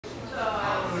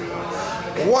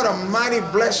What a mighty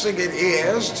blessing it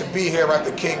is to be here at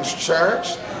the King's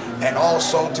Church, and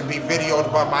also to be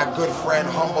videoed by my good friend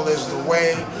Humble is the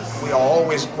Way. We are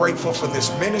always grateful for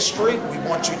this ministry. We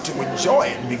want you to enjoy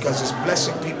it because it's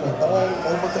blessing people all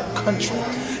over the country.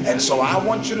 And so I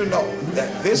want you to know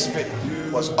that this video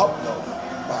was uploaded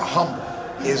by Humble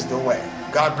is the Way.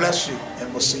 God bless you,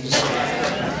 and we'll see you soon.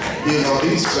 You know,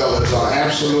 these fellas are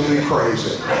absolutely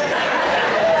crazy.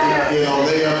 You know,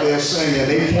 they up there singing,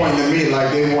 they point to me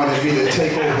like they wanted me to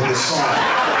take over the song.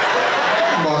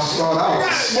 I must thought I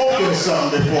was smoking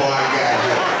something before I got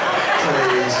here.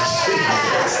 Praise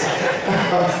Jesus.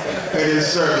 It is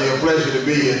certainly a pleasure to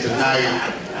be here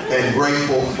tonight, and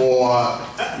grateful for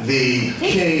the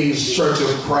King's Church of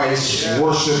Christ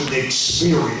worship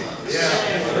experience.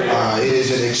 It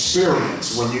is an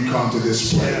experience when you come to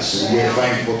this place, and we're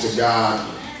thankful to God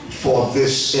for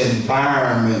this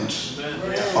environment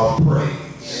of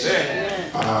praise.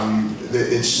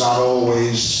 It's not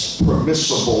always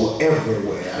permissible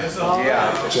everywhere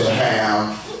to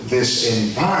have this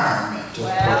environment of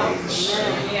praise,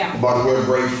 but we're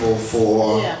grateful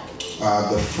for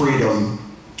the freedom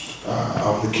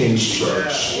of the King's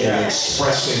Church in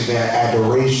expressing their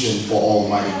adoration for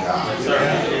Almighty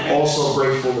God. Also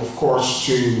grateful, of course,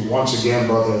 to once again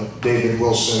Brother David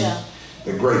Wilson,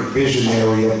 the great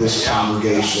visionary of this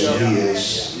congregation. He is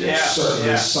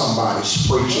certainly somebody's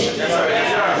preacher.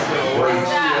 Great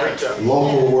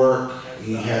local work.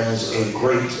 He has a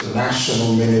great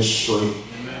national ministry.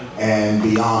 And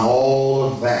beyond all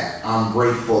of that, I'm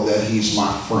grateful that he's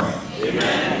my friend.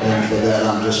 And for that,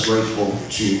 I'm just grateful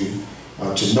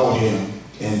to know him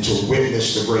and to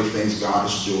witness the great things God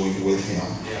is doing with him.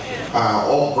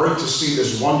 All great to see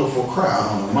this wonderful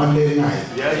crowd on a Monday night.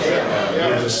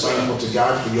 We're just thankful to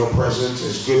God for your presence.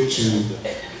 It's good to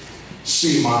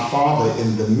see my father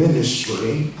in the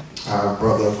ministry,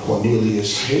 Brother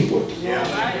Orpheus Heyward.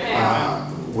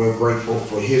 We're grateful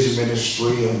for his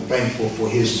ministry and thankful for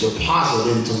his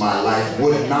deposit into my life.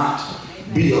 Would not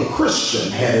be a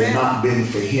Christian had it not been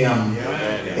for him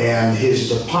and his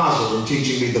deposit in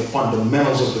teaching me the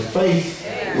fundamentals of the faith.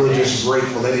 We're just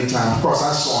grateful anytime. Of course,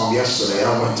 I saw him yesterday.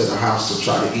 I went to the house to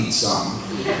try to eat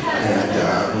something,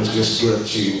 and it was just good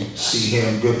to see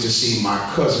him. Good to see my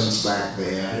cousins back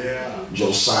there,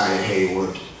 Josiah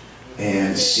Heyward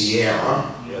and Sierra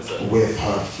with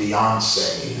her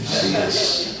fiance. She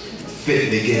is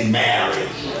fitting to get married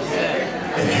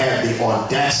and had the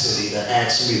audacity to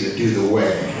ask me to do the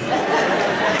wedding.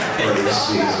 Praise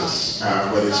Jesus.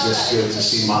 But it's just good to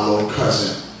see my little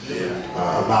cousin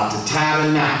about to tie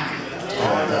the knot.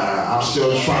 And I'm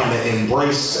still trying to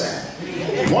embrace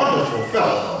that. Wonderful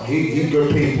fellow. He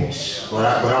good peoples. But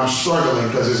I'm struggling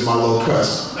because it's my little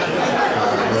cousin.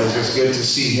 But it's just good to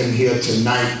see him here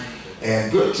tonight.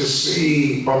 And good to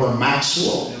see Brother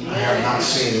Maxwell. I have not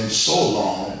seen him so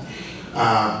long.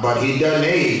 But he doesn't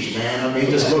age, man. I mean,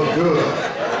 he just look good.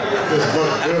 Just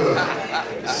look good.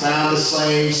 Sound the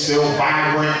same, still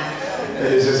vibrant.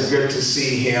 It is just good to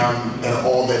see him and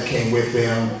all that came with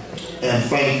him. And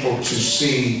thankful to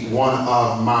see one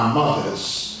of my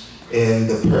mothers in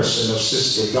the person of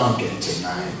Sister Duncan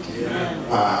tonight.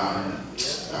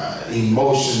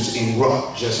 Emotions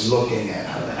erupt just looking at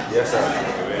her. Yes,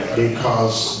 sir.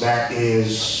 Because that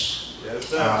is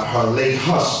her late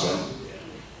husband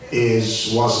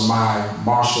was my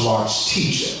martial arts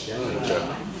teacher,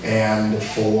 and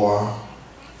for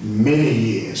many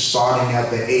years, starting at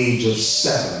the age of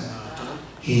 7,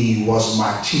 he was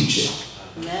my teacher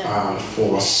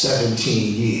for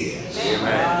 17 years,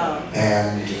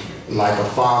 and like a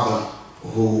father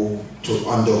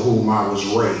under whom I was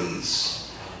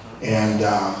raised. And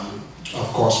of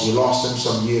course, we lost him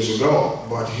some years ago,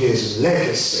 but his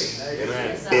legacy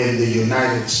in the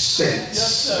United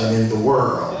States and in the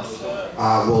world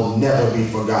will never be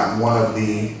forgotten. One of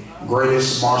the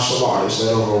greatest martial artists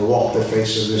that ever walked the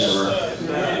face of this earth,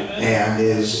 and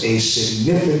is a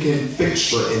significant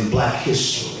fixture in black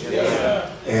history.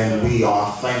 And we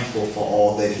are thankful for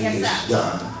all that he has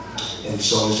done. And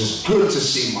so it's just good to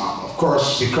see Mama. Of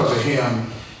course, because of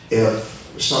him, if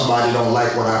somebody don't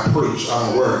like what I preach, I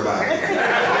don't worry about it.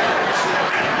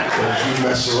 Because you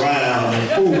mess around and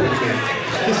fool with me,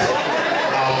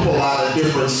 I'll pull out a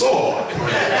different sword.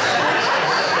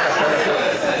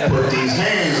 Put these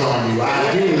hands on you.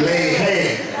 I do lay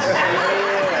hands.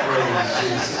 Praise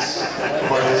Jesus.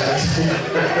 But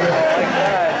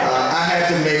I had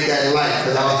to make that light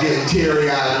because I was getting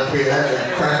teary-eyed up here. I had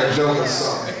to crack a joke or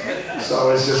something. So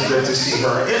it's just good to see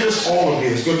her, and just all of you.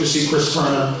 It's good to see Chris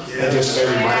Turner and just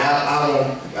everybody.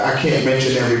 I can't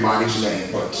mention everybody's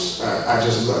name, but I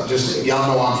just love, y'all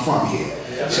know I'm from here.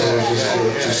 So it's just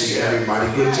good to see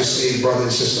everybody. Good to see Brother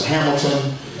and Sister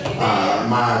Hamilton,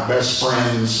 my best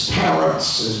friend's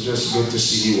parents. It's just good to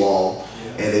see you all.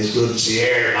 And it's good to see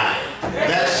everybody.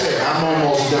 That's it. I'm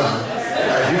almost done.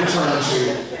 If you turn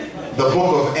to the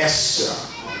book of Esther,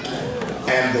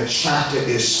 and the chapter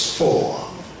is 4.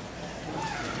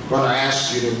 I'm going to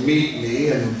ask you to meet me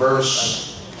in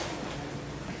verse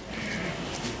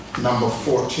number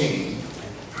 14.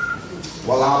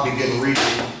 Well, I'll begin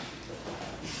reading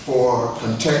for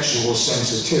contextual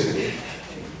sensitivity.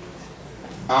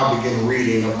 I'll begin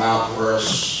reading about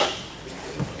verse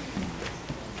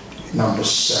number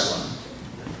 7.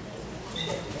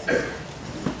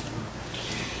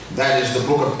 That is the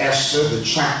book of Esther. The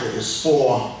chapter is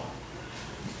 4.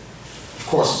 Of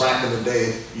course, back in the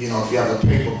day, you know, if you have a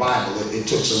paper Bible, it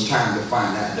took some time to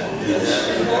find that.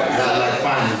 Not like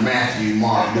finding Matthew,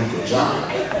 Mark, Luke, or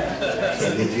John.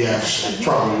 And if you have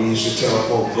trouble, we used to tell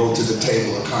folk, go to the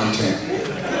table of content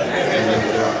and look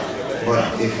it up.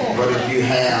 But if you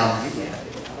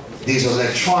have these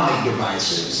electronic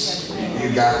devices,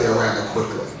 you got there rather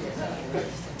quickly.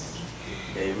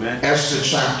 Amen. Esther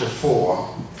chapter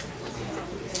 4,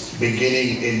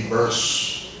 beginning in verse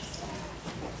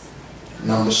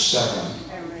number 7.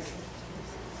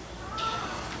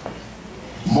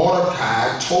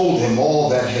 Mordecai told him all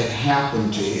that had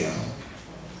happened to him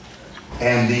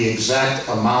and the exact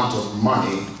amount of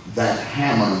money that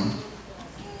Haman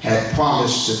had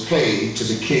promised to pay to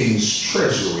the king's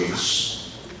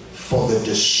treasuries for the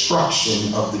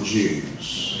destruction of the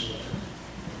Jews.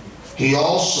 He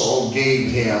also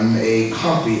gave him a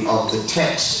copy of the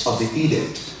text of the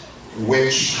edict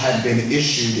which had been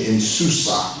issued in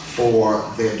Susa for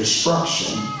their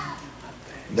destruction,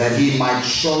 that he might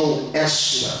show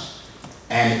Esther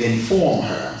and inform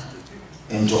her,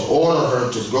 and to order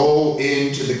her to go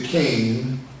into the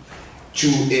king to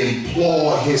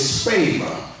implore his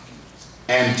favor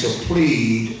and to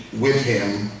plead with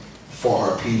him for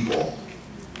her people.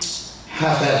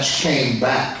 Hathach came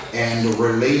back and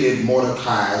related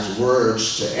Mordecai's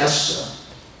words to Esther.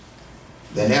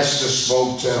 Then Esther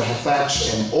spoke to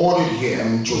Hathach and ordered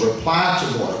him to reply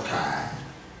to Mordecai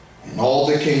and all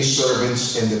the king's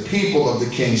servants and the people of the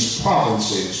king's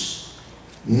provinces.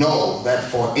 Know that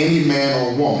for any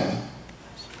man or woman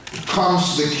who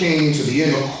comes to the king to the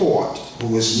inner court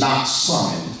who is not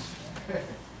summoned,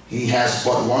 he has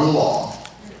but one law,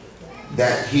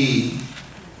 that he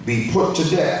be put to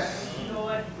death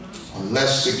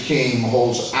unless the king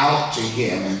holds out to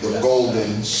him the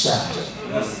golden scepter,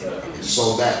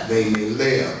 so that they may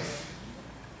live.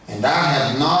 And I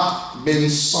have not been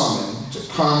summoned to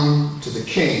come to the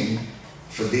king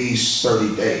for these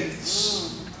 30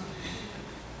 days.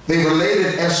 They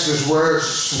related Esther's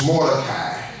words to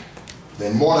Mordecai.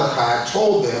 Then Mordecai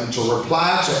told them to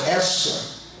reply to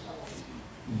Esther,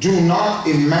 do not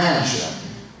imagine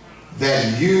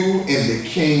that you in the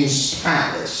king's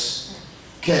palace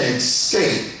can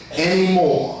escape any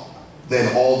more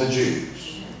than all the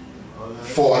Jews.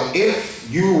 For if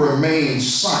you remain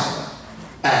silent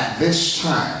at this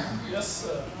time,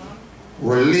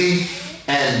 relief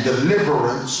and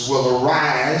deliverance will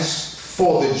arise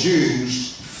for the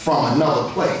Jews from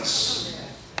another place,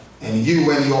 and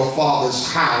you and your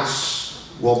father's house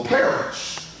will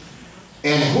perish.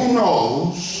 And who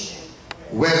knows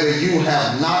whether you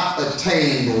have not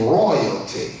attained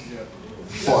royalty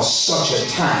for such a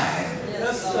time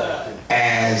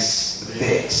as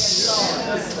this.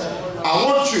 I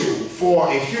want you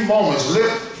for a few moments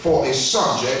lift for a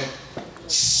subject,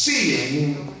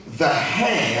 seeing the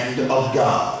hand of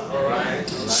God.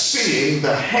 Seeing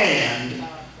the hand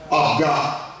of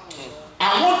God.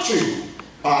 I want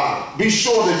to be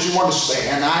sure that you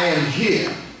understand I am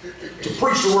here to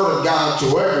preach the word of God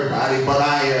to everybody, but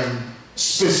I am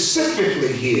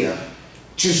specifically here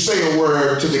to say a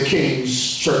word to the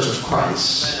King's Church of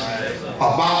Christ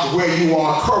about where you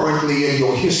are currently in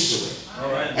your history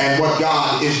and what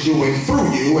God is doing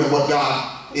through you and what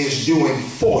God is doing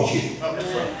for you.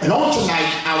 And on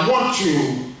tonight, I want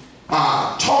to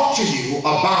talk to you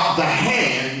about the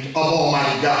hand of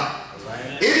Almighty God.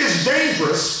 It is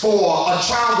dangerous for a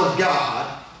child of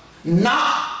God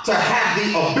not to have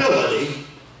the ability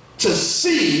to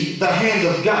see the hand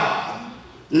of God,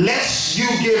 lest you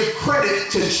give credit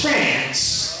to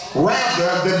chance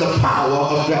rather than the power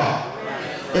of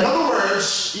God. In other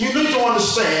words, you need to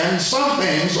understand some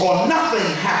things or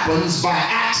nothing happens by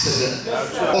accident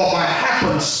or by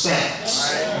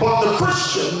happenstance. But the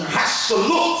Christian has to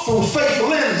look through faith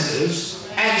lenses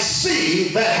and see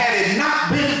that had it not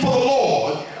been for the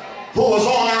Lord who was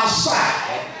on our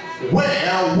side,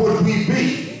 where would we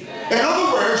be? In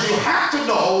other words, you have to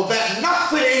know that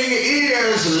nothing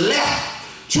is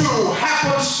left to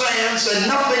happenstance and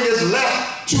nothing is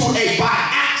left to a by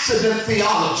accident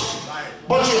theology.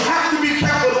 But you have to be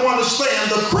careful to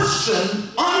understand the Christian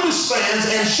understands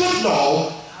and should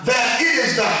know that it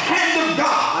is the hand of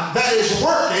God that is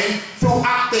working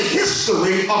throughout the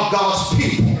history of God's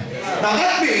people. Now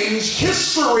that means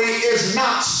history is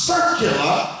not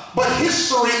circular, but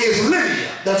history is linear.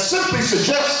 That simply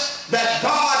suggests that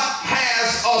God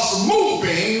has us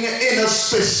moving in a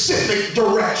specific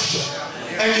direction.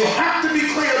 And you have to be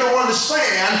clear to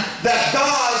understand that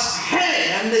God's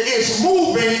hand is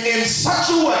moving in such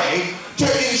a way to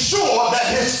ensure that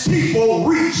his people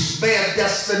reach their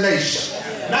destination.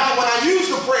 Now, when I use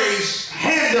the phrase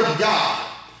hand of God,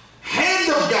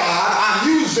 I'm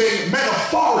using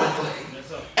metaphorically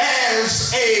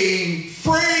as a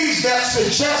phrase that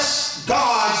suggests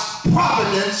God's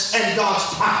providence and God's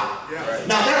power.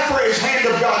 Now that phrase hand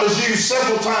of God is used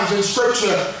several times in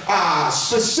scripture,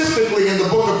 specifically in the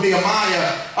book of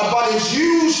Nehemiah, but it's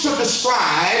used to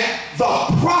describe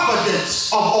the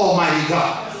providence of Almighty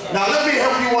God. Now let me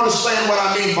help you understand what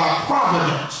I mean by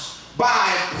providence.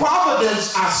 By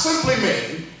providence, I simply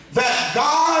mean that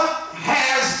God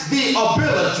has the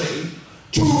ability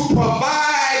to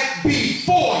provide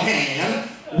beforehand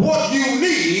what you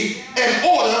need in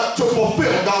order to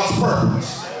fulfill God's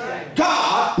purpose.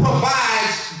 God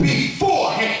provides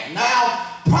beforehand. Now,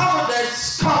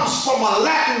 providence comes from a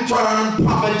Latin term,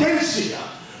 providentia,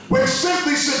 which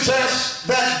simply suggests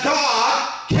that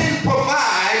God can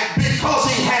provide because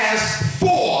he has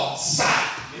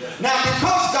foresight. Now,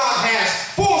 because God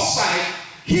has foresight,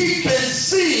 he can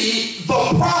see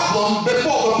the problem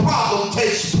before the problem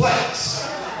takes place.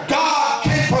 God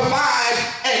can provide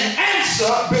an answer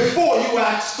before you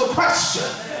ask the question.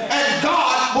 And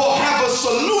God will have a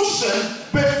solution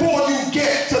before you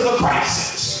get to the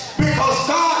crisis. Because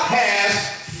God has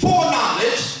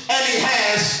foreknowledge and he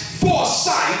has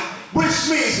foresight, which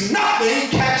means nothing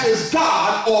catches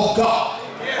God off guard.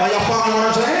 Are y'all following what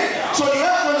I'm saying? So you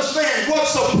have to understand what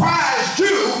surprised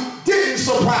you didn't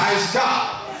surprise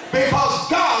God. Because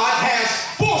God has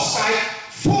foresight,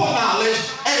 foreknowledge,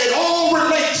 and it all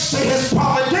relates to his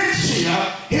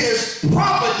providentia, his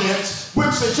providence,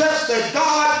 which suggests that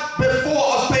God,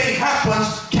 before a thing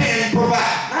happens, can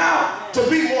provide. Now, to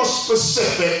be more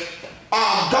specific,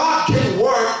 God can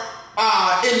work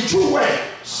in two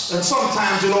ways, and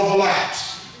sometimes it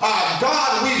overlaps.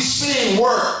 God, we've seen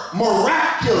work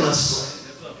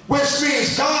miraculously, which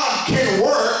means God can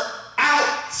work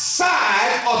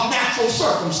outside of natural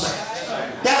circumstance.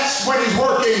 That's when he's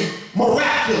working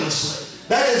miraculously.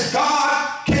 That is,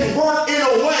 God can work in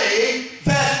a way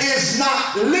that is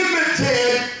not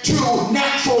limited to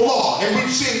natural law. And we've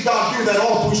seen God do that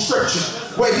all through scripture,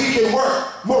 where he can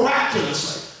work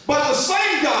miraculously. But the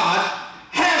same God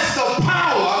has the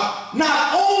power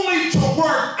not only to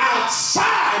work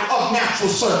outside of natural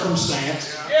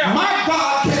circumstance, my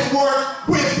God can work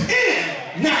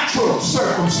within natural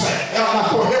circumstance. I'm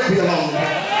not going to help you along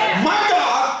there. My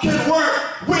God can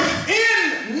work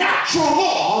within natural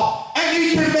law, and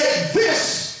he can make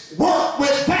this work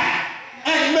with that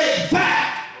and make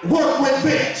that work with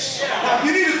this. Now, if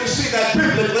you needed to see that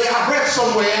biblically, I read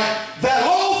somewhere that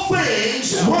all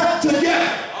things work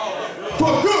together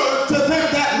for good to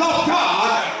them that love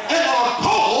God and are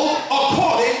called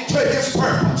according to his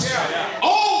purpose.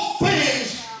 All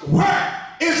things work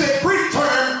is a Greek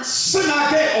term,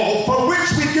 synergeo, from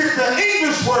which we get the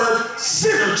English word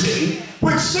synergy,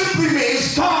 which simply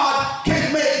means God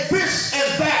can make this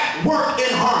and that work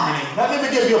in harmony. Now let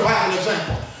me give you a Bible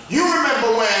example. You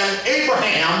remember when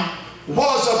Abraham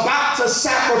was about to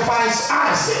sacrifice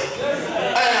Isaac,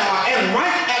 and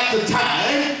right at the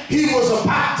time he was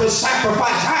about to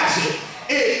sacrifice Isaac,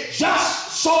 it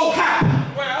just so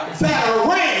happened that a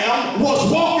ram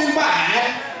was walking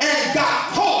by and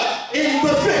got caught in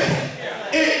the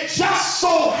thicket. It just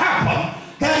so happened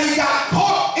that he got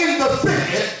caught in the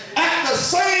thicket at the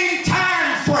same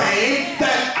time frame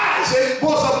that Isaac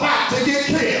was about to get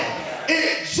killed.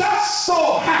 It just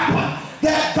so happened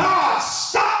that God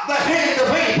stopped the hand of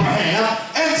Abraham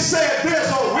and said, there's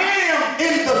a ram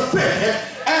in the thicket,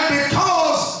 and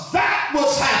because that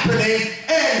was happening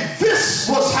and this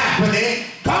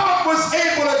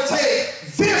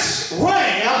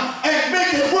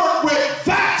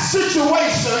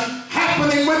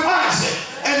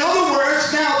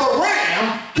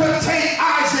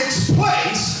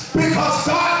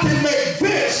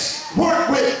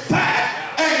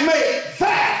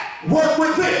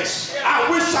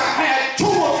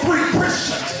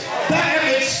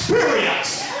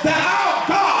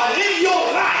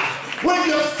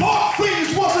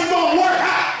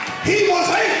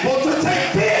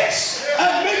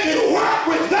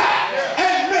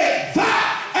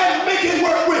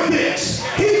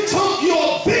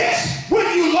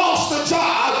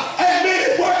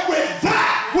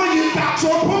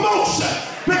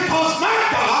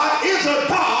a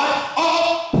God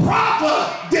of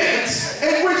providence,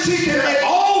 in which he can make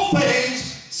all things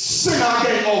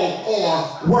synergate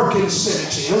or work in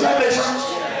synergy. Does that make sense?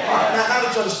 All right, now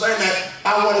that you understand that,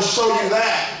 I want to show you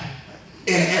that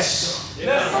in Esther.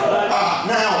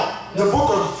 Now, the book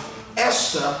of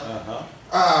Esther,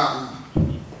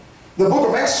 the book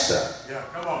of Esther,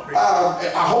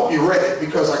 I hope you read it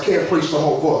because I can't preach the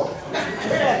whole book.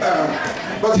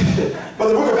 But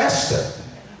the book of Esther,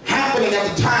 happening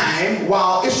at the time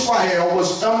while Israel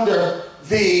was under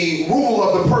the rule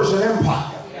of the Persian Empire.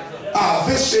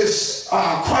 This is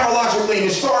chronologically and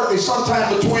historically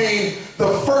sometime between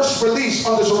the first release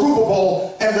under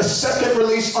Zerubbabel and the second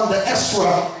release under Esther,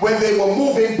 when they were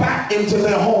moving back into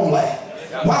their homeland.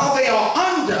 While they are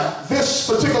under this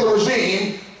particular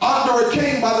regime, under a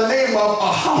king by the name of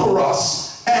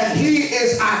Ahasuerus, and he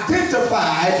is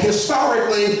identified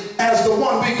historically as the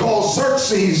one we call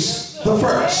Xerxes the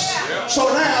First.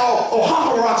 So now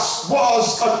Ahasuerus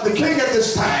was the king at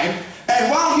this time, and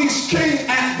while he's king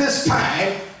at this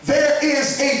time, there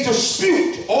is a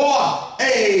dispute or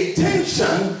a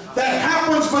tension that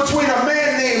happens between a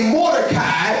man named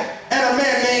Mordecai and a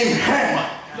man named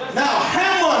Haman. Now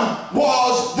Haman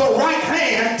was the right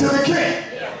hand to the king,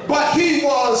 but he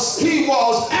was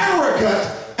arrogant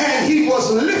and he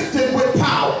was lifted with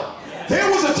power.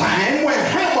 There was a time when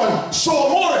Haman saw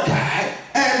Mordecai,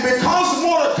 and because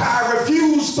Mordecai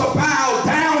refused to bow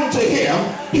down to him,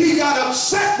 he got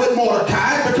upset with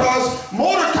Mordecai because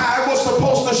Mordecai was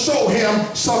supposed to show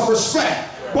him some respect.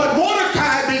 But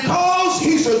Mordecai, because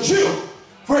he's a Jew,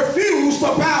 refused to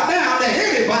bow down to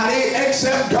anybody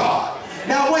except God.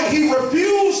 Now when he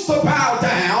refused to bow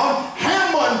down,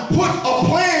 Haman put a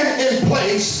plan in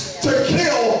place to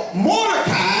kill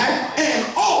Mordecai and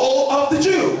all of the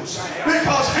Jews.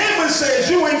 Because Haman says,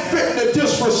 you ain't fitting to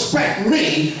disrespect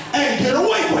me and get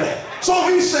away with it. So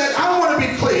he said, I want to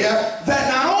be clear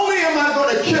that not only am I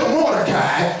going to kill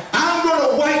Mordecai, I'm going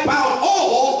to wipe out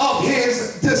all of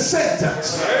his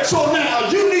descendants. So now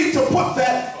you need to put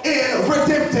that in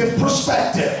redemptive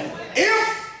perspective. If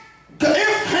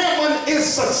Haman is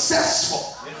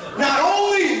successful, not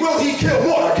only will he kill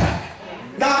Mordecai,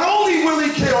 not only will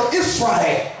he kill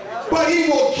Israel, but he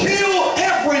will kill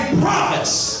every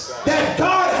promise that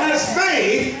God has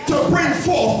made to bring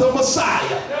forth the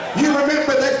Messiah. You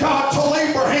remember that God told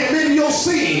Abraham, in your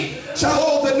seed shall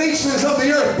all the nations of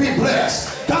the earth be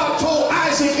blessed. God told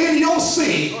Isaac, in your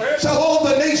seed shall all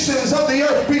the nations of the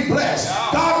earth be blessed.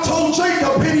 God told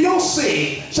Jacob, in your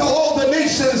seed shall all the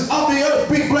nations of the earth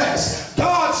be blessed.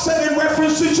 God said in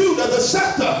reference to Judah, the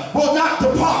scepter will not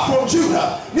depart from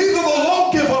Judah, neither the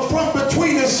lawgiver from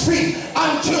between his feet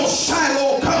until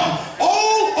Shiloh come.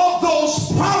 All of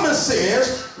those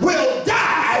promises will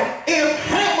die if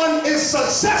Haman is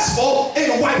successful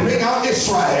in wiping out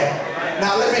Israel.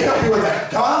 Now let me help you with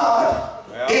that. God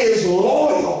is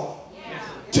loyal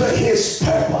to his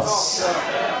purpose.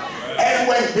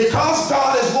 And because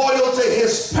God is loyal to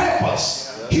his purpose,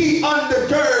 he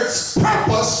undergirds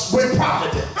purpose with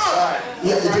providence.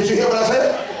 Did you hear what I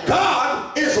said?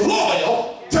 God is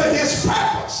loyal to his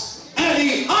purpose, and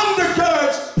he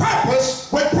undergirds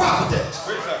purpose with providence.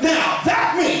 Now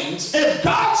that means if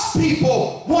God's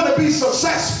people want to be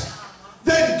successful,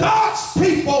 then God's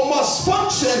people must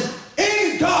function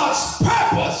in God's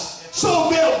purpose so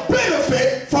they'll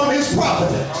benefit from his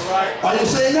providence. Are you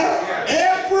saying that?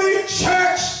 Every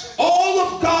church, all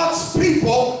of God's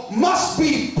people must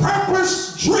be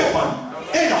purpose driven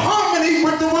in harmony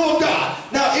with the will of God.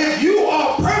 Now if you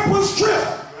are purpose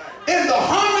driven in the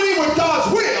harmony with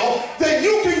God's will, then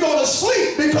you can go to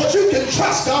sleep because you can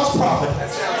trust God's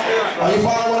providence. Are you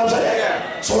following what I'm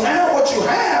saying? So now what you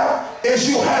have is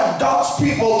you have God's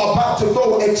people about to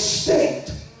go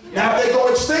extinct. Now if they go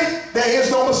extinct, there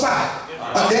is no Messiah.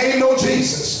 There ain't no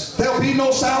Jesus. There'll be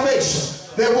no salvation.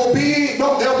 There'll be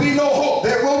no hope.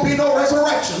 There will be no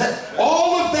resurrection.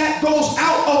 All of that goes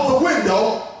out of the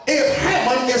window if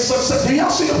Haman is successful. Do y'all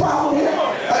see the problem here?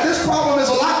 This problem is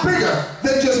a lot bigger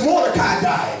than just Mordecai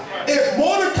dying. If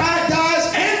Mordecai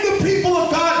dies and the people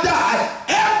of God die,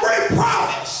 every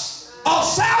promise of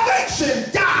salvation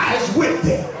dies with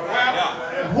them.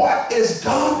 What is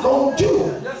God going to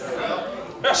do?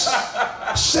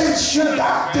 Since you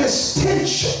got this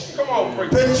tension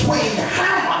between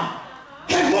Haman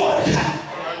and Mordecai,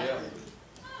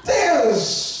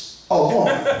 there's a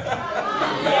woman.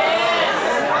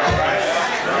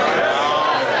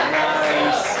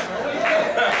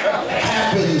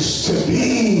 Happens to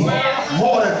be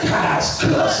Mordecai's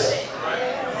cousin.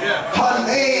 Her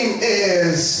name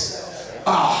is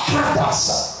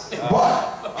Hadassah,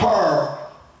 but her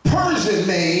Persian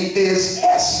name is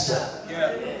Esther.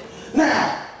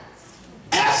 Now,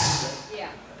 Esther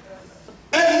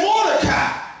and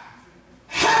Mordecai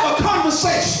have a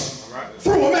conversation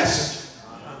through a message.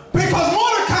 Because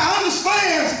Mordecai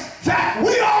understands that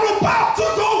we are about to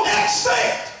go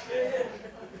extinct.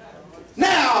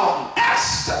 Now,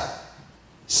 Esther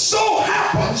so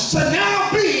happens to now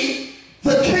be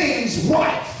the king's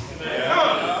wife. And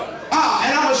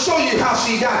I'm going to show you how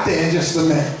she got there in just a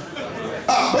minute.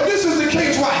 But this is the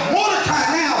king's wife.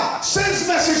 Mordecai now sends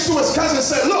message to his cousin and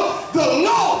said, look, the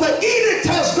law, the edict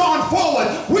has gone forward.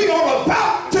 We are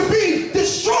about to be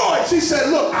destroyed. She said,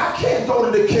 look, I can't go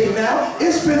to the king now.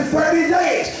 It's been 30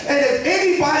 days. And if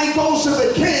anybody goes to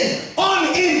the king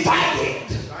uninvited,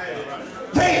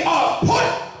 they are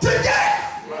put to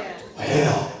death.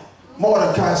 Well,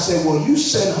 Mordecai said, well, you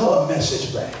send her a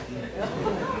message back.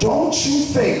 Don't you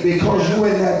think because you're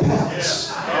in that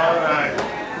palace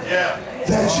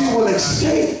that you will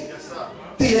escape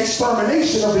the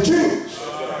extermination of the Jews?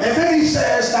 And then he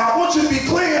says, now I want you to be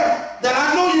clear that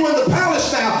I know you're in the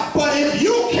palace now, but if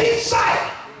you keep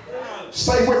silent,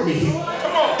 stay with me here.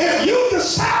 If you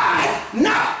decide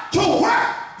not to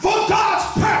work for God's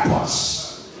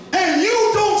purpose and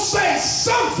you don't say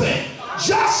something,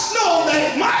 just know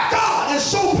that my God is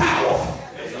so powerful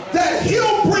that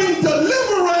he'll bring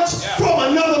deliverance from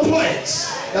another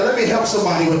place. Now let me help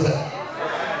somebody with that.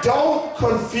 Don't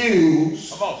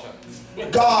confuse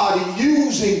God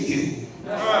using you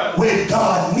with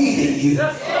God needing you.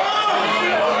 Y'all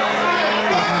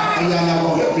not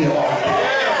going to help me at all.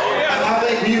 I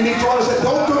think you need to understand,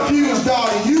 don't confuse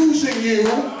God using you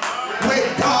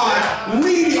with God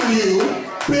needing you,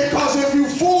 because if you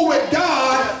fool with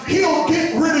God, he'll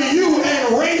get rid of you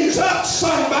and raise up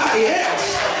somebody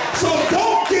else. So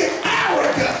don't get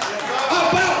arrogant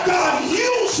about God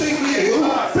using you,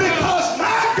 because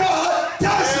my God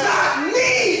does not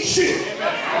need you.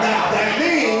 Now that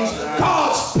means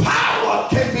God's power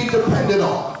can be depended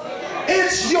on.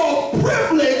 It's your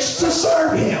privilege to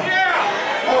serve him.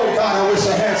 Oh God, I wish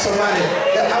I had somebody,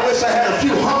 I wish I had a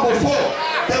few humble folk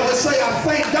that would say, I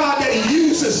thank God that he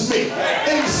uses me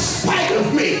in spite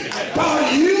of me.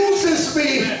 God uses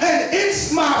me, and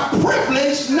it's my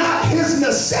privilege, not his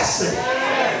necessity.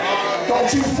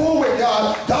 Don't you fool with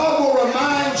God. God will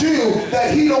remind you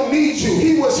that he don't need you.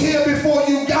 He was here before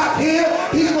you got here.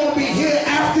 He's going to be here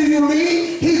after you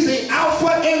leave. He's the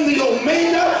Alpha and the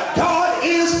Omega. God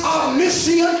is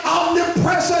omniscient,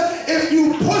 omnipresent. If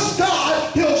you push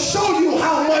God, he'll show you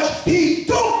how much he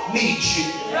don't need you.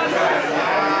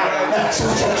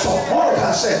 So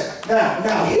Mordecai said,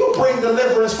 now he'll bring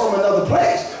deliverance from another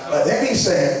place. But then he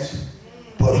says,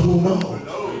 but who knows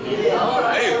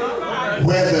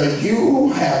whether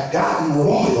you have gotten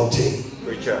royalty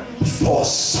for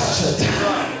such a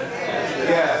time,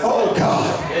 oh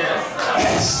God,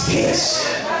 as this.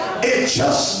 It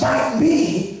just might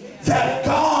be that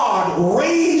God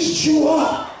raised you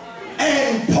up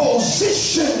and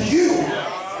positioned you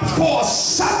for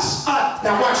such a,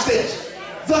 now watch this,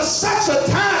 the such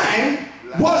a time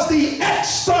was the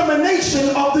extermination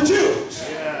of the Jews.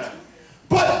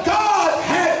 But God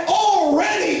had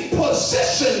already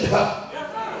positioned her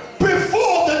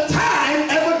before the time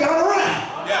ever got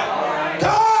around.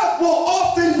 God will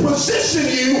often position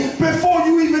you before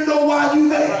you even know why you're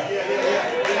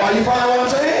there. Are you following what I'm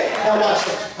saying? Now watch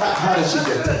this. How did she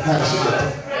get there? How did she get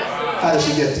there? How did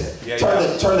she get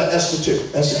there? Turn to Esther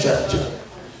 2. Esther chapter 2.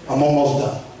 I'm almost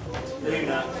done.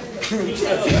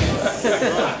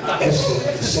 Esther,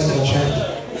 the 2nd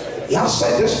chapter. Y'all say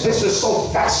this is so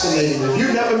fascinating. If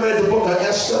you never read the book of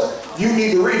Esther, you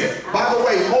need to read it. By the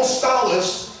way, most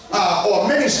scholars, or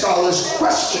many scholars,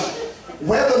 question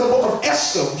whether the book of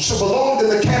Esther should belong to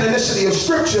the canonicity of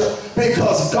Scripture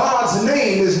because God's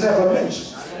name is never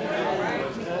mentioned.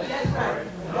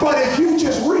 But if you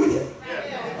just read it,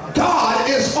 God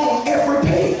is on every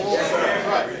page.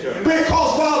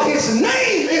 Because while his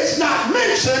name is not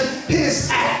mentioned,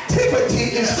 his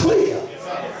activity is clear.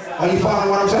 Are you following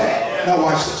what I'm saying? Now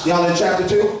watch this. Y'all in chapter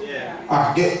 2? All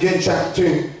right, get in chapter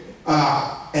 2.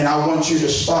 And I want you to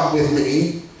start with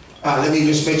me. Let me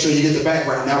just make sure you get the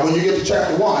background. Now when you get to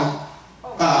chapter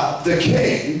 1, the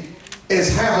king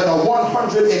is having a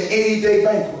 180-day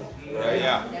banquet.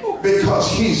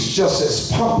 Because he's just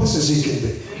as pompous as he can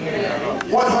be.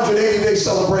 180-day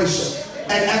celebration.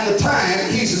 And at the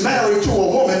time, he's married to a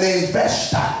woman named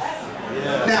Vashti.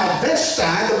 Now,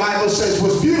 Vashti, the Bible says,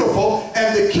 was beautiful,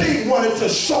 and the king wanted to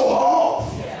show her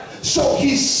off. So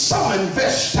he summoned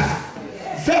Vashti.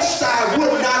 Vashti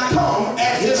would not come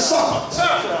at his summons.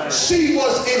 She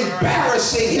was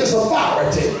embarrassing his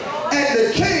authority And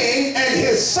the king and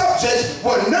his subjects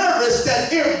were nervous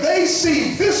that if they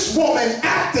see this woman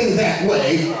acting that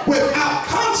way without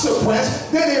consequence,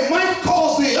 then it might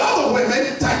cause the other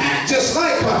women to act just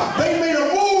like her. They made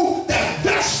a move that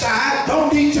Vashti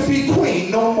don't need to be queen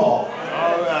no more.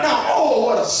 Now, oh,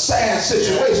 what a sad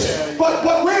situation. But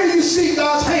where do you see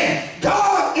God's hand?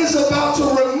 God is about to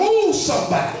remove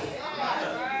somebody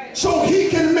so he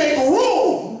can make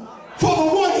room for the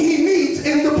one he needs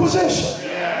in the position.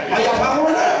 Are y'all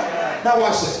following that? Now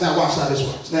watch this. Now watch how this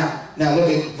works. Now look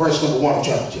at verse number 1 of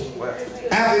chapter 2.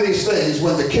 After these things,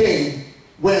 when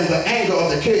the anger of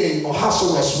the king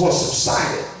Ahasuerus was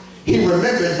subsided, he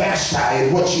remembered Vashti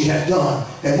and what she had done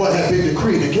and what had been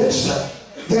decreed against her.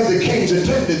 Then the king's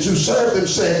attendants who served him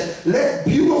said, let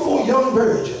beautiful young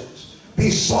virgins be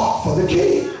sought for the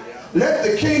king. Let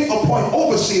the king appoint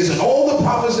overseers in all the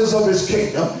provinces of his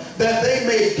kingdom, that they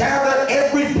may gather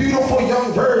every beautiful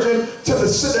young virgin to the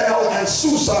citadel and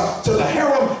Susa, to the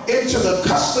harem, into the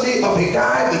custody of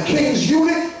Hegai, the king's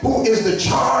eunuch, who is the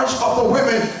charge of the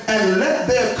women, and let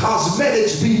their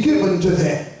cosmetics be given to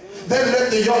them. Then let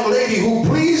the young lady who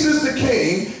pleases the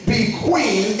king be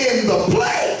queen in the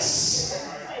place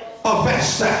of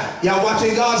Vashti. Y'all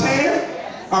watching God's hand?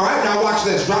 All right, now watch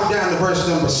this. Drop down to verse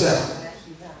number 7.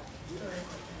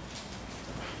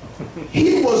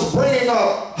 He was bringing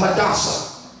up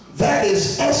Hadassah, that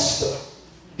is Esther,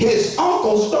 his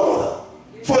uncle's daughter,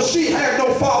 for she had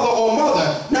no father or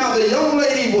mother. Now the young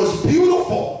lady was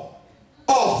beautiful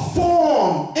of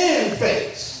form and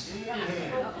face.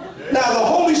 Now the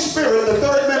Holy Spirit, the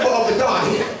third member of the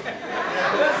Godhead,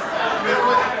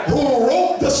 who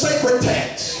wrote the sacred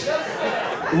text,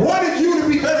 wanted you to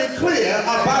be very clear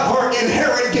about her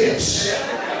inherent gifts.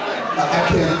 I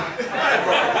can't.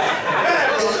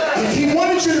 He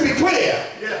wanted you to be clear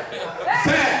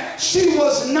that she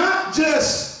was not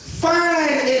just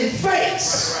fine in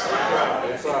face,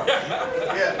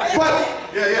 but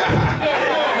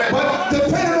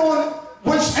depending on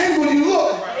which angle you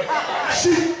look,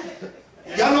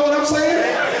 y'all know what I'm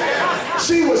saying?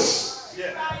 She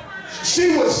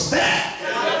was that.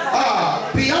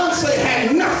 Beyonce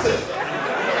had nothing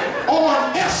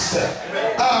on Esther.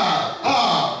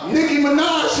 Nicki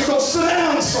Minaj should go sit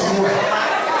down somewhere.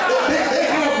 They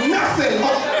have nothing.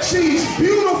 She's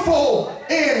beautiful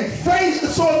in face.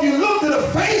 So if you looked at her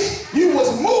face, you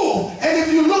was moved. And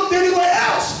if you looked anywhere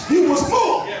else, you was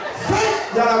moved.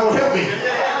 Y'all not gonna help me.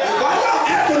 Why y'all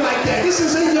acting like that? This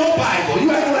is in your Bible.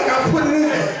 You acting like I put it in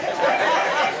there.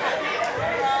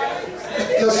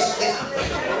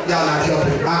 Y'all not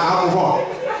helping. I'll move on.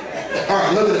 All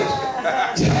right, look at this.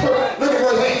 Look at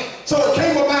verse 8. So it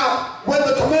came about when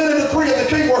the command and decree of the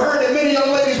king were heard, and many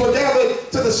young ladies were gathered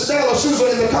to the citadel of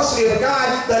Susa in the custody of a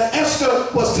guy, that Esther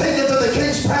was taken to the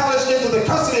king's palace into the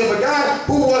custody of a guy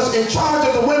who was in charge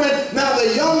of the women. Now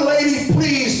the young lady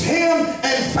pleased him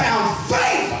and found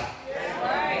favor.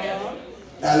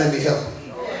 Now let me help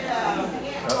you.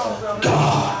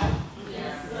 God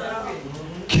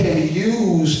can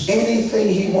use anything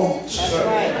he wants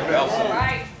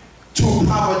to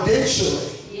providentially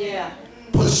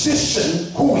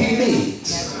position who he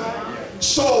needs.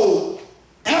 So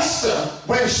Esther,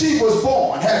 when she was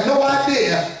born, had no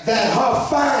idea that her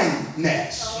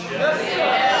fineness,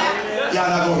 y'all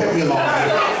not gonna help me along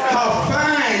here, her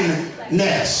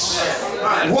fineness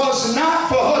was not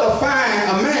for her to find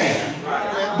a man,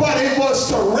 but it was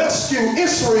to rescue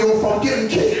Israel from getting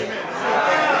killed.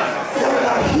 You're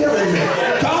not hearing me.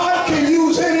 God can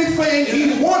use anything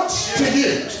he wants to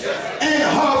use, and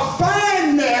her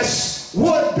fineness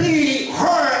would be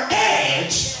her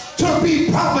edge to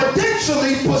be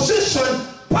providentially positioned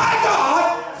by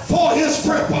God for his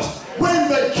purpose. When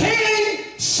the king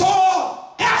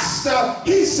saw Esther,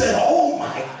 he said, oh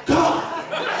my God.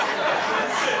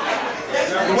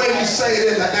 The way you say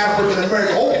it in the African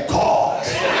American, oh God.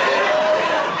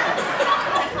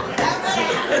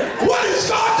 What is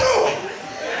God doing?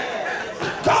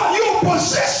 God, you're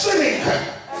positioning her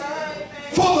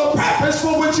for the purpose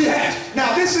for which he has.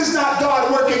 Now this is not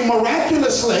God working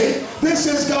miraculously. This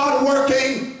is God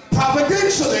working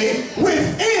providentially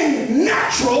within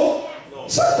natural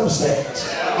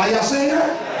circumstance. Are y'all seeing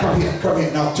that? Come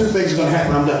here. Now 2 things are going to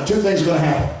happen. I'm done. 2 things are going to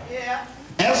happen.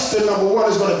 Esther, number 1,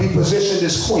 is going to be positioned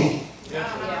as queen.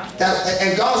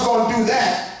 And God's going to do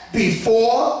that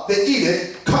before the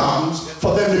edict comes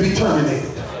for them to be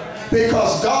terminated.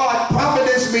 Because God,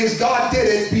 providence means God did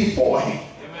it beforehand.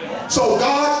 So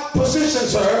God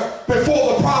positions her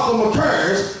before the problem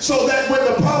occurs, so that when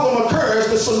the problem occurs,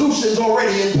 the solution's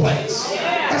already in place.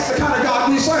 That's the kind of God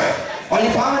we serve. Are you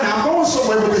following? I'm going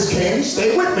somewhere with this, king.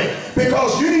 Stay with me.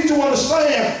 Because you need to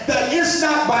understand that it's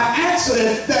not by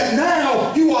accident that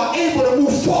now you are able to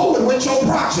move forward with your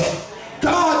project.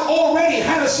 God already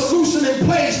had a solution in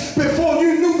place before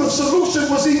you knew the solution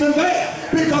was even there.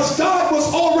 Because God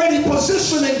was already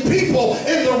positioning people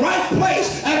in the right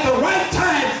place at the right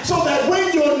time so that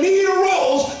when your need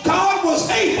arose, God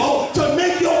was able to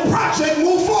make your project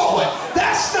move forward.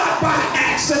 That's not by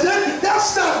accident.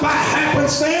 That's not by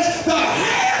happenstance. The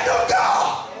hand of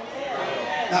God.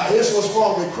 Now, here's what's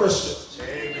wrong with Christians.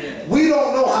 We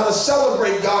don't know how to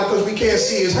celebrate God because we can't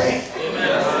see his hand.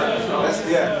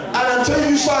 And until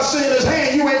you start seeing his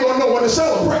hand, you ain't going to know when to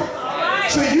celebrate.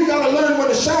 So you got to learn when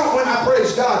to shout when I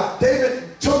praise God.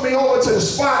 David took me over to the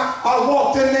spot. I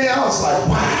walked in there. I was like,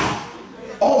 wow.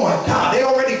 Oh my God, they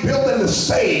already building the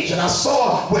stage, and I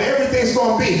saw where everything's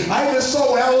going to be. I even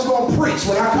saw where I was going to preach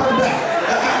when I come back.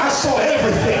 I saw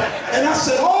everything. And I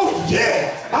said, oh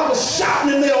yeah. I was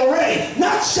shouting in there already.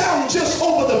 Not shouting just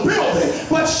over the building,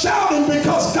 but shouting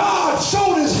because God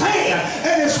showed his hand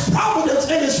and his providence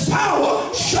and his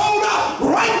power showed up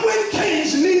right when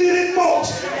kings needed it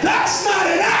most. That's not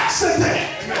an accident.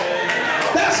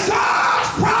 That's God's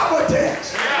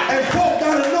providence. And folk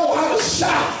got to know how to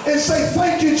shout and say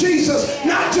thank you, Jesus,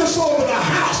 not just over the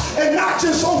house and not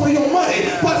just over your money,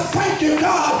 but thank you,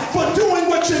 God, for doing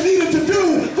what you needed to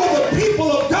do for the people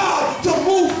of God to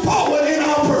move forward in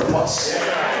our purpose.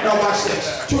 Now watch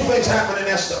this. Two things happen in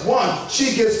Esther. One,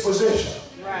 she gets position.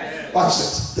 Watch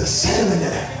this. The second thing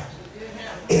that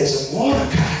happened is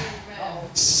Mordecai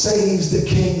saves the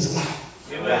king's life.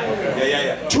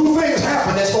 Two things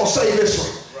happen that's going to save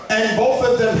Israel. And both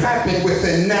of them happen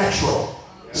within natural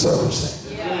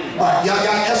circumstances. All right, y'all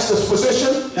got Esther's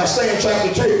position. Now stay in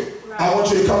chapter 2. I want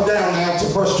you to come down now to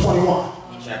verse 21.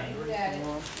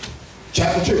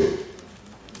 Chapter 2.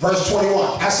 Verse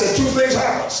 21. I said two things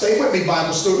happen. Stay with me,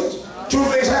 Bible students. Two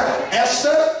things happen.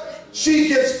 Esther, she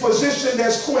gets positioned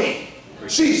as queen.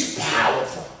 She's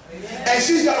powerful. And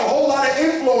she's got a whole lot of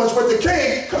influence with the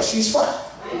king because she's fine.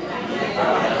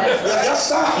 Let's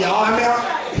stop, y'all.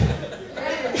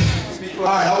 All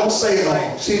right, I won't say it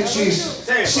all. She's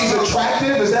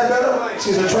attractive. Is that better?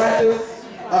 She's attractive.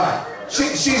 All right.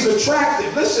 She's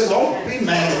attractive. Listen, don't be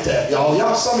mad at that,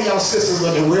 y'all. Some of y'all sisters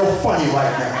looking real funny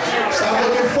right now. Stop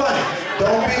looking funny.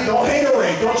 Don't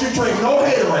haterade. Don't you drink no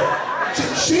haterade.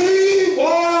 She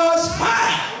was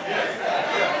fine.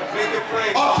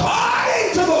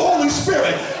 According to the Holy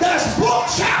Spirit. That's book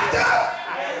chapter.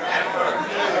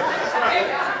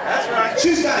 That's right.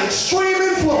 She's got extreme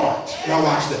influence. Now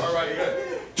watch this.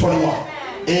 21.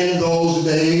 In those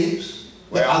days,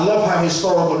 I love how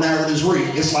historical narratives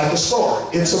read. It's like a story.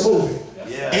 It's a movie.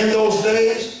 In those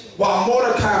days, while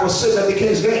Mordecai was sitting at the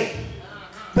king's gate,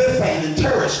 Bigthan and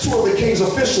Teresh, two of the king's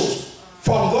officials,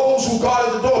 from those who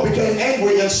guarded the door, became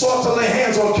angry and sought to lay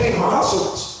hands on King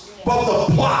Ahasuerus. But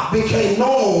the plot became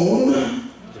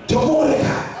known to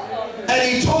Mordecai. And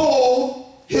he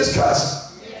told his cousin,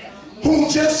 who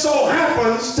just so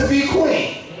happens to be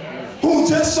queen, who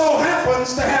just so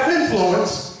happens to have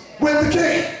influence with the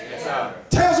king.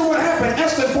 Tells her what happened.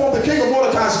 Esther informed the king of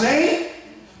Mordecai's name.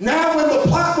 Now when the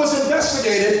plot was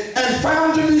investigated and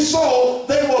found to be so,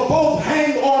 they were both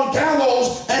hanged on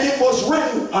gallows, and it was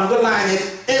written, underline it,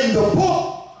 in the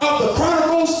book of the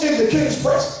Chronicles in the king's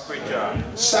presence. Great job.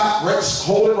 Stop, Rex,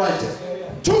 hold it right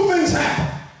there. Two things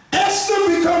happen. Esther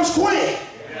becomes queen.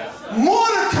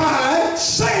 Mordecai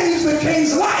saves the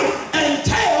king's life and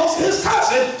tells his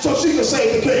cousin so she can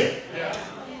save the king.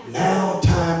 Now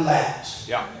time lapses.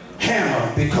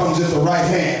 Haman becomes at the right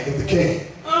hand of the king.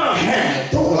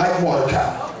 Haman don't like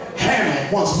Mordecai.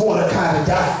 Haman wants Mordecai to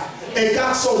die. It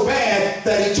got so bad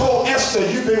that he told Esther,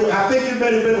 I think you've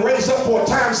been raised up for a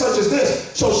time such as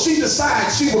this. So she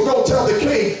decides she will go tell the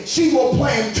king she will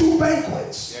plan 2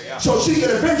 banquets. So she could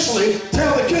eventually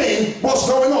tell the king what's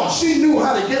going on. She knew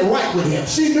how to get right with him.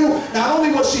 She knew not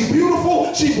only was she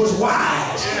beautiful, she was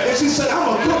wise. And she said, I'm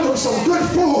going to cook him some good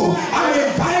food. I'm going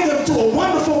to invite him to a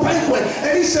wonderful banquet.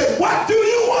 And he said, what do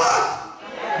you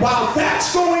want? While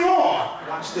that's going on,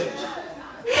 watch this.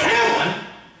 Haman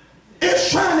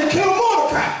is trying to kill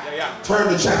Mordecai.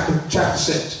 Turn to chapter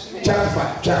 6. Chapter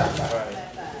 5.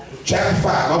 Chapter 5.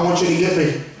 I want you to get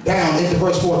me down into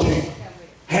verse 14.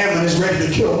 Haman is ready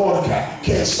to kill Mordecai.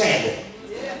 Can't stand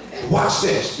it. Watch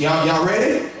this. Y'all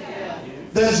ready?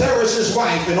 Then Zeresh'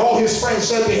 wife and all his friends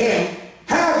said to him,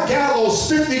 have gallows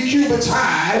 50 cubits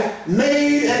high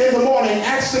made, and in the morning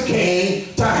ask the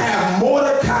king to have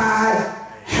Mordecai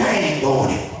hanged on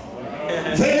it.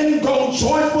 Then go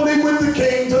joyfully with the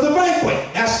king to the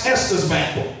banquet. That's Esther's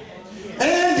banquet.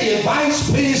 And the advice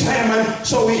pleased Haman,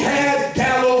 so he had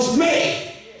gallows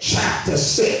made. Chapter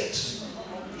 6.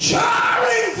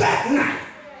 During that night,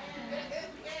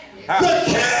 the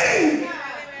king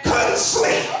couldn't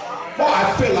sleep. Boy,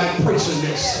 I feel like preaching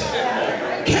this.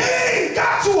 King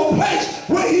got to a place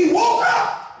where he woke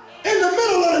up in the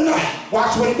middle of the night.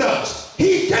 Watch what he does.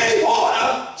 He gave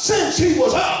order, since he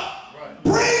was up,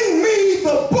 bring me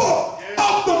the book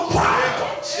of the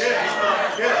Chronicles.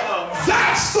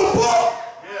 That's the book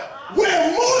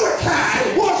where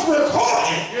Mordecai was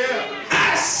recorded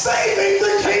as saving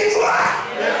the king's life.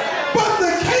 But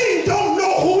the king don't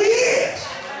know who he is.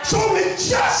 So it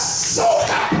just so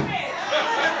happened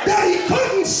that he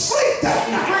couldn't sleep that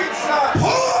night.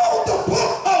 Pull the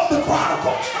book of the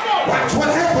Chronicles. Watch what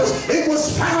happens. It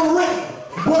was found written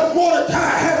what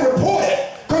Mordecai had reported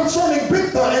concerning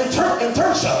Bigtha and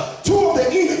Tersha, two of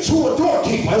the eunuchs who were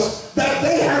doorkeepers, that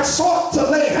they had sought to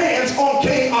lay hands on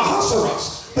King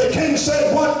Ahasuerus. The king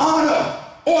said, what honor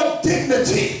or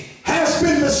dignity has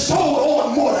been bestowed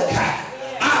on Mordecai?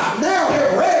 I now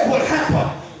have read what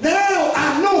happened. Now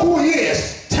I know who he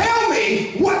is. Tell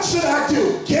me, what should I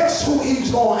do? Guess who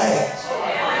he's going to ask?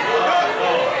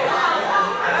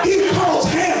 He calls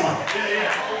Haman,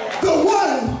 the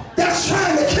one that's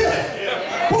trying to kill him.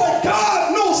 But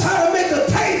God knows how to make a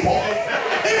table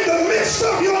in the midst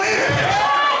of your enemy.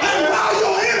 And while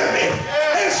your enemy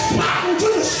is plotting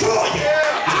to destroy you,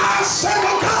 I serve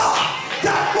a God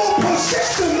that will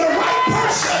position the right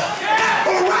person at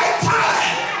the right time,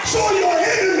 so your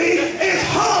enemy is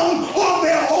hung on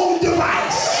their own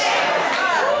device.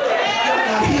 You're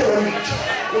not hearing me.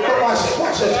 Watch it,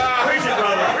 watch it.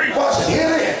 Watch it,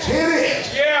 here it is, here it is.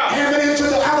 Haman into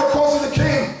the outer courts of the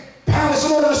king, palace,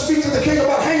 in order to speak to the king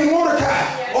about hanging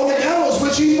Mordecai on the gallows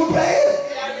which he prepared.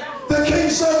 The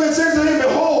king's servants entered, and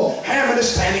behold, Haman is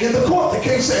standing in the court. The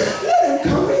king said, let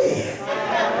him come in.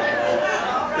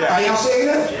 Are y'all saying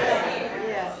that?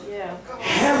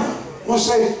 Haman will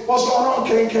say, what's going on,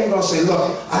 king? King will say,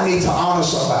 look, I need to honor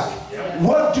somebody.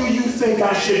 What do you think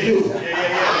I should do?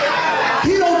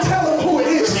 He don't tell him who it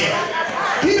is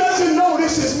yet. He doesn't know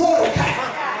this is Mordecai.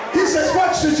 He says,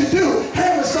 what should you do?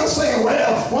 Haman starts saying,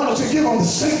 well, why don't you give him the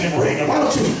signet ring? And why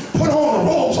don't you put on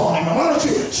the robes on him? And why don't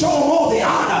you show him all the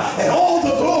honor and all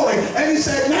the glory? And he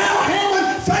said, now,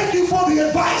 Haman, thank you for the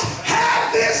advice.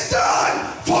 Have this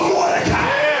done for Mordecai.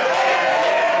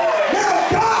 Now,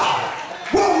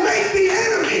 God will make the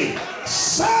enemy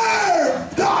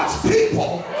serve God's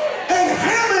people. And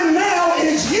Haman now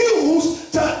is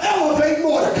used to elevate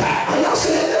Mordecai. Are y'all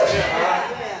seeing this?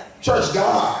 Church,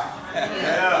 God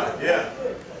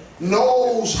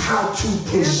knows how to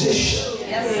position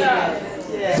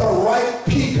the right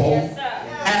people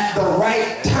at the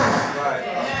right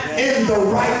time in the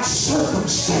right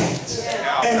circumstance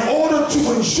in order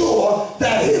to ensure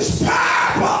that his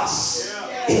purpose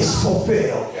is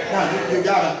fulfilled. Now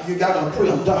you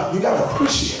gotta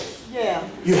appreciate.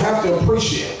 You have to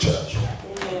appreciate, church,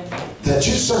 that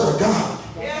you serve a God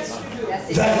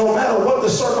that no matter what the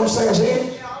circumstance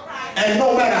is, and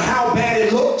no matter how bad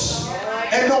it looks,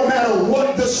 and no matter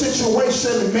what the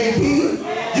situation may be,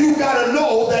 you got to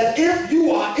know that if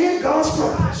you are in God's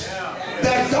purpose,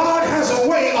 that God has a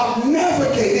way of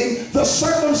navigating the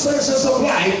circumstances of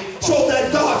life so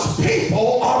that God's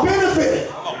people are benefited.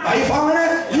 Are you following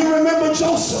that? You remember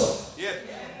Joseph.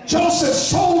 Joseph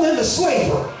sold into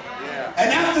slavery.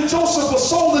 And after Joseph was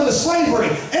sold into slavery,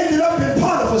 ended up in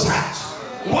Potiphar's house.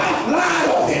 Wife lied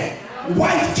on him.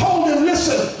 Wife told him,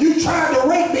 listen, you tried to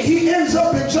rape me. He ends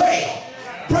up in jail.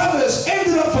 Brothers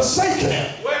ended up forsaking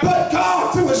him. But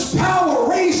God, through his power,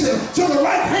 raised him to the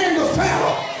right hand of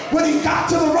Pharaoh. When he got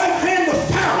to the right hand of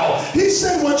Pharaoh, he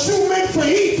said, what you meant for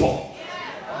evil,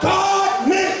 God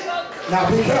meant. Now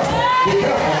be careful. Be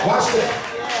careful. Watch this.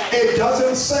 It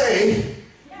doesn't say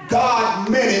God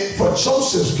meant it for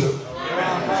Joseph's good.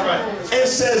 It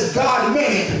says God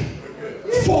meant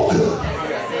it for good.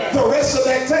 The rest of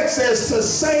that text says to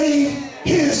save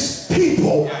his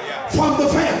people from the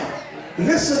famine.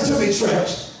 Listen to me,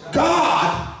 church.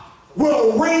 God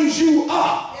will raise you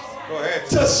up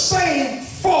to save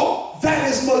folk that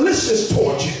is malicious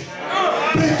towards you.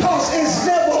 Because it's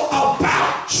never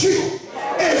about you.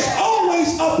 It's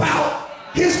always about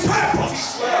his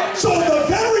purpose. So the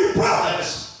very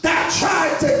brothers that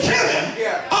tried to kill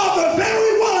him are the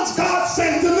very ones God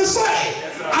sent him to save.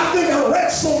 I think I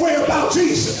read somewhere about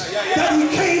Jesus that he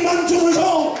came unto his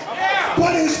own,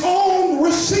 but his own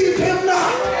received him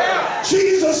not.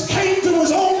 Jesus came to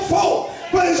his own folk,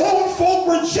 but his own folk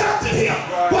rejected him.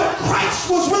 But Christ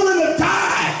was willing to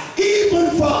die even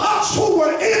for us who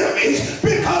were enemies,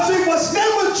 because it was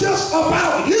never just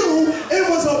about you, it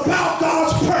was about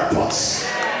God's purpose. purpose.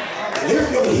 And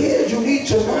if you're here, you need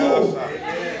to know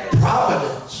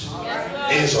providence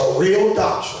is a real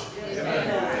doctrine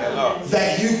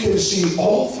that you can see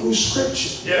all through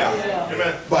Scripture.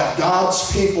 But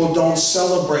God's people don't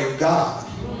celebrate God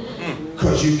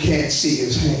because you can't see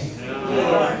his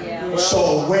hand.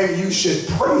 So when you should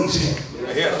praise him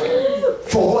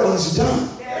for what he's done,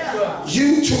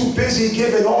 you too busy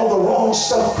giving all the wrong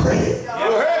stuff credit.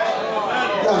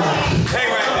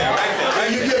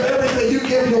 You give everything, you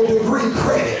give your degree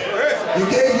credit. You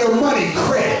gave your money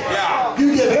credit.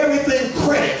 You give everything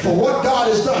credit for what God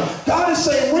has done. God is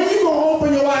saying, when you going to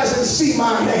open your eyes and see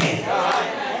my hand?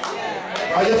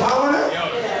 Are you following it?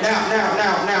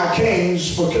 Now,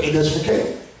 kings, that's for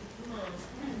king.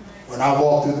 When I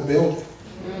walked through the building,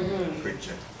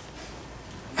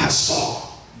 I saw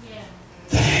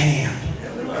the hand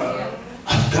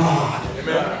of God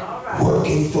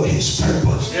working for his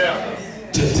purpose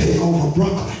to take over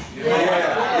Brooklyn.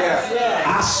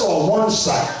 I saw one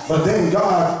sight, but then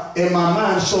God in my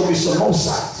mind showed me some more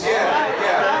sights.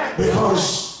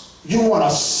 Because you want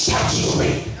to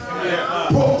saturate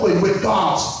Brooklyn with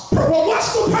God's purpose. Well,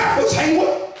 what's the purpose,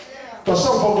 Heyward? Because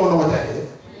some folk don't know what that is.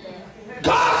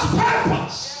 God's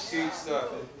purpose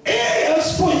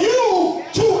is for you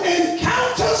to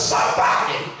encounter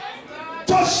somebody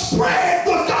to spread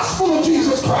the gospel of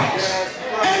Jesus Christ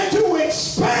and to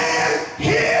expand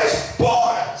his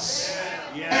borders.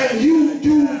 And you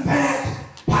do that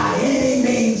by any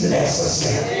means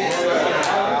necessary.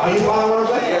 Are you following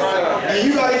what I'm saying? And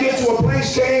you got to get to a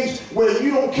place, change, where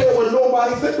you don't care what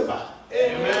nobody think about it.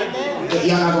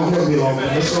 Y'all not going to help me long,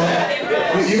 man.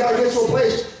 You got to get to a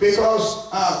place because,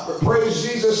 praise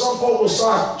Jesus, some folks will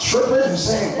start tripping and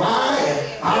saying, why?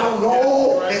 And I don't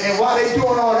know. And why they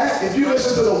doing all that? If you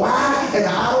listen to the why and the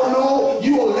I don't know,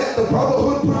 you will let the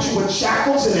brotherhood put you in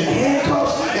shackles and in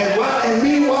handcuffs. And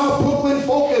meanwhile, Brooklyn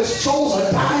folk as souls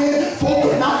are dying. Folk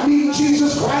are not meeting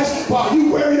Jesus Christ while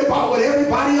you worried about what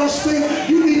everybody else thinks.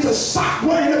 You need to stop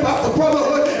worrying about the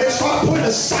brotherhood and start putting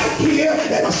a sight here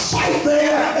and a sight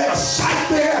there and a sight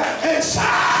there and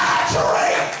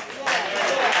saturate.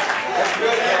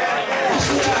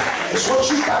 It's what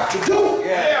you got to do.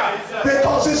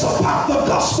 Because it's about the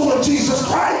gospel of Jesus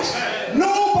Christ.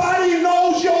 Nobody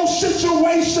knows your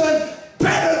situation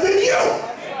better than you.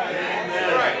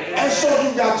 And so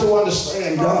you got to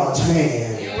understand God's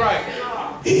hand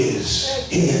is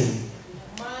in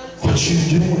what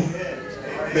you're doing.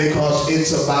 Because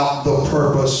it's about the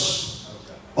purpose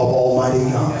of Almighty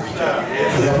God.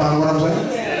 You find what I'm saying?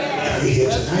 If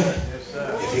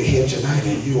you're here tonight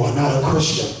and you are not a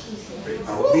Christian,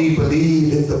 we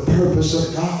believe in the purpose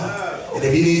of God. And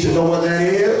if you need to know what that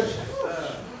is,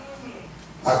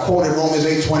 I quoted Romans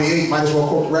 8:28. Might as well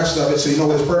quote the rest of it so you know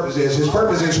what his purpose is. His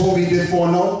purpose is whom he did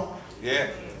foreknow.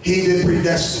 He did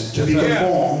predestine to be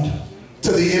conformed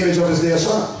to the image of his dear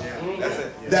son.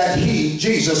 That he,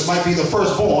 Jesus, might be the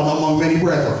firstborn among many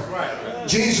brethren.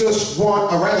 Jesus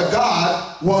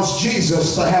God wants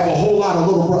Jesus to have a whole lot of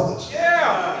little brothers.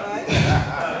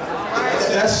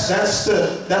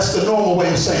 That's the normal way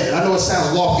of saying it. I know it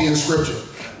sounds lofty in Scripture.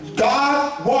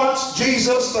 God wants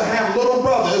Jesus to have little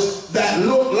brothers that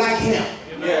look like him.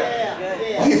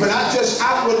 Even not just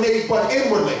outwardly, but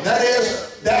inwardly. That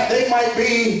is, that they might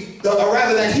be,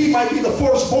 that he might be the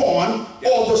firstborn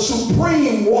or the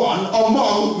supreme one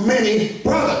among many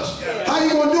brothers. How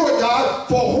you going to do it, God?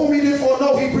 For whom he did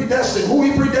foreknow, he predestined. Who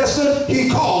he predestined, he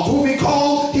called. Whom he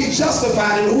called, he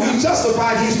justified. And who he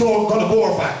justified, he's going to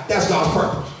glorify. That's God's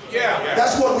purpose.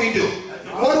 That's what we do.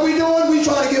 What are we doing? We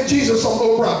try to give Jesus some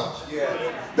little brothers.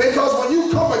 Because when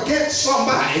you come against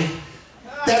somebody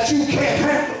that you can't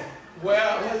handle,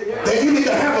 then you need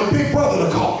to have a big brother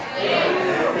to call.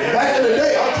 Back in the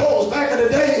day, back in the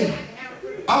day,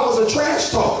 I was a trash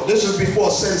talker. This is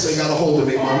before Sensei got a hold of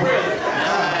me, mama.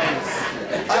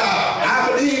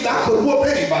 I believed I could whoop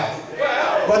anybody.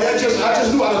 But I just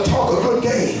knew how to talk a good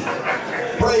game.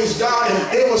 Praise God.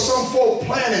 And there was some folk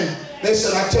planning. They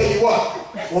said, I tell you what,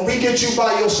 when we get you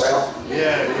by yourself,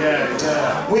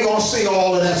 we're going to see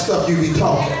all of that stuff you be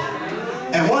talking.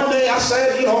 And one day I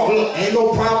said, you know, look, ain't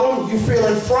no problem. You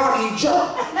feeling froggy,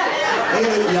 jump.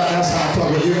 That's how I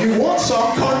talk. If you want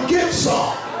some, come get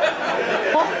some.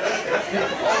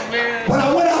 When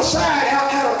I went outside,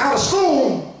 out of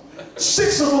school,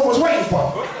 6 of them was waiting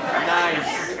for me.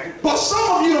 But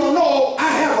some of you don't know, I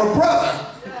have a brother.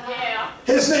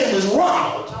 His name is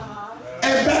Ronald.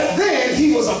 And back then,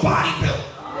 he was a bodybuilder.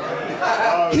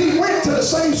 He went to the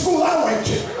same school I went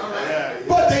to.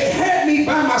 But they had me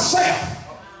by myself.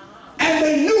 And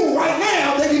they knew right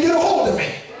now they could get a hold of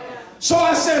me. So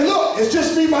I said, look, it's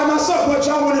just me by myself. What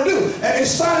y'all want to do? And they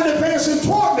started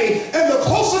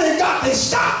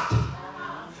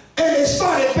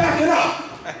started backing up.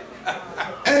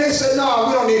 And they said, no,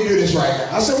 we don't need to do this right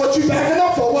now. I said, what you backing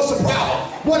up for? What's the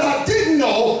problem? What I didn't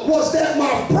know was that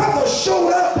my brother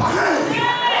showed up behind me.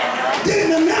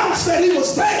 Didn't announce that he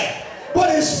was there.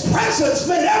 But his presence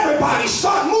made everybody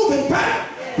start moving back.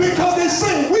 Because they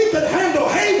said we could handle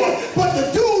Heyward, but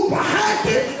the dude behind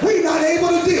it, we're not able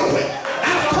to deal with.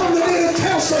 I've come today to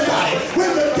tell somebody,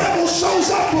 when the devil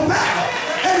shows up for battle,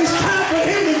 and it's time for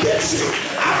him to get you,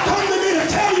 I've come today to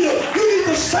tell you, you need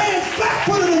to stand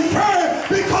flat-footed and firm,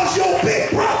 because your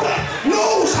big brother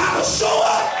knows how to show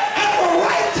up at the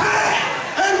right time.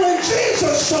 And when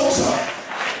Jesus shows up,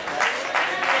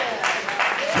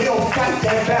 he'll fight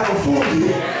that battle for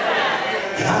you.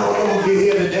 And I don't know if you're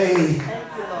here today,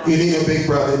 you need a big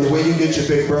brother. And the way you get your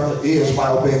big brother is by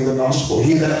obeying the gospel.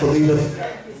 He that believeth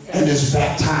and is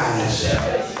baptized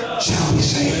shall be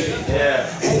saved.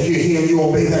 And if you're here and you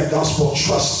obey that gospel,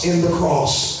 trust in the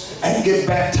cross and get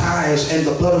baptized, and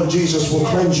the blood of Jesus will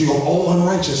cleanse you of all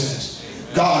unrighteousness.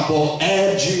 God will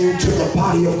add you to the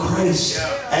body of Christ.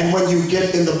 And when you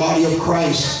get in the body of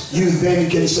Christ, you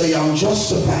then can say, I'm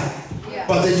justified.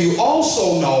 But then you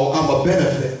also know I'm a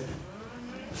benefit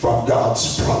from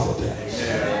God's providence.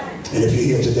 And if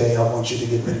you're here today, I want you to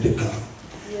get ready to come.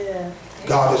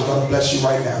 God is going to bless you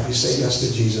right now. If you say yes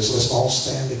to Jesus, let's all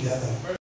stand together.